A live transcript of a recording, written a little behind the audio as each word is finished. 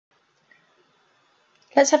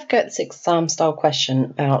Let's have a go at this exam style question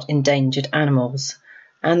about endangered animals.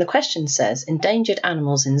 And the question says, endangered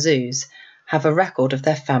animals in zoos have a record of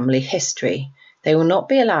their family history. They will not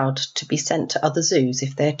be allowed to be sent to other zoos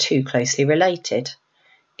if they are too closely related.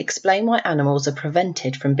 Explain why animals are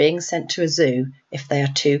prevented from being sent to a zoo if they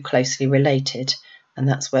are too closely related. And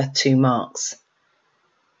that's worth 2 marks.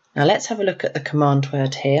 Now let's have a look at the command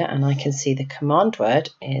word here, and I can see the command word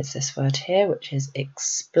is this word here, which is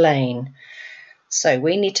explain. So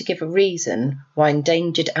we need to give a reason why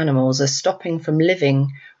endangered animals are stopping from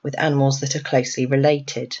living with animals that are closely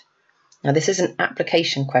related. Now this is an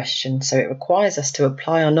application question, so it requires us to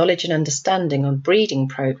apply our knowledge and understanding on breeding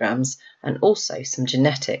programs and also some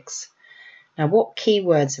genetics. Now what key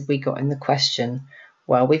words have we got in the question?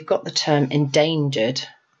 Well, we've got the term endangered.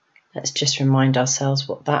 Let's just remind ourselves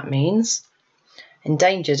what that means.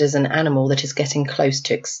 Endangered is an animal that is getting close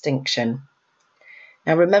to extinction.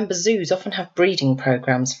 Now remember, zoos often have breeding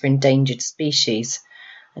programs for endangered species.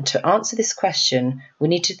 And to answer this question, we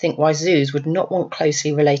need to think why zoos would not want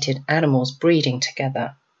closely related animals breeding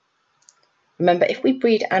together. Remember, if we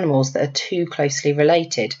breed animals that are too closely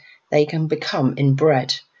related, they can become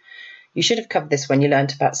inbred. You should have covered this when you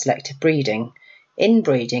learnt about selective breeding.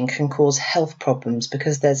 Inbreeding can cause health problems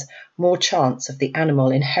because there's more chance of the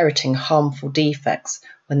animal inheriting harmful defects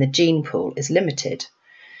when the gene pool is limited.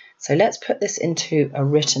 So let's put this into a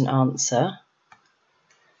written answer.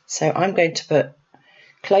 So I'm going to put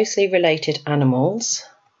closely related animals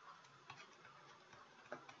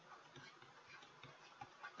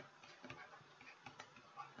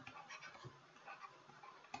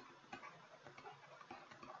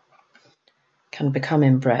can become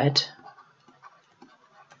inbred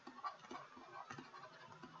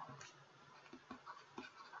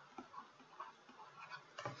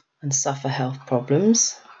and suffer health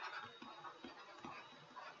problems.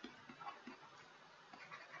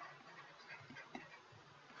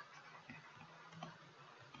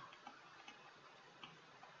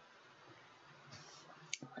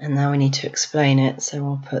 And now we need to explain it, so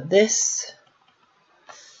I'll put this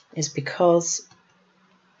is because,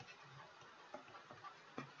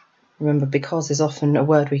 remember, because is often a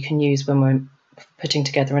word we can use when we're putting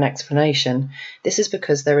together an explanation. This is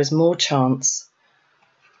because there is more chance,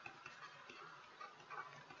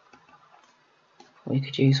 we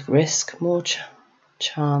could use risk, more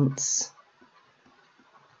chance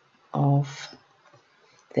of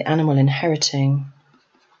the animal inheriting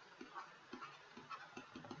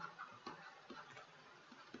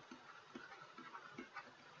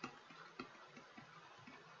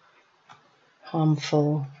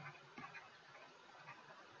harmful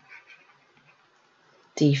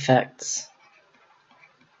defects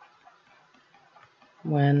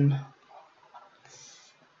when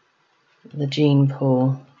the gene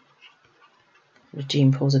pool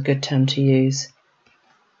is a good term to use,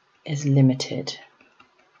 is limited.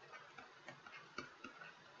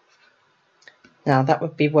 Now that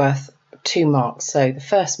would be worth 2 marks. So the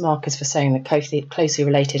first mark is for saying that closely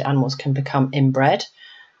related animals can become inbred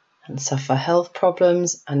and suffer health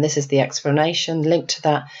problems, and this is the explanation linked to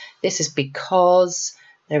that. This is because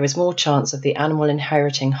there is more chance of the animal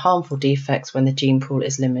inheriting harmful defects when the gene pool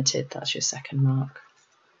is limited. That's your second mark.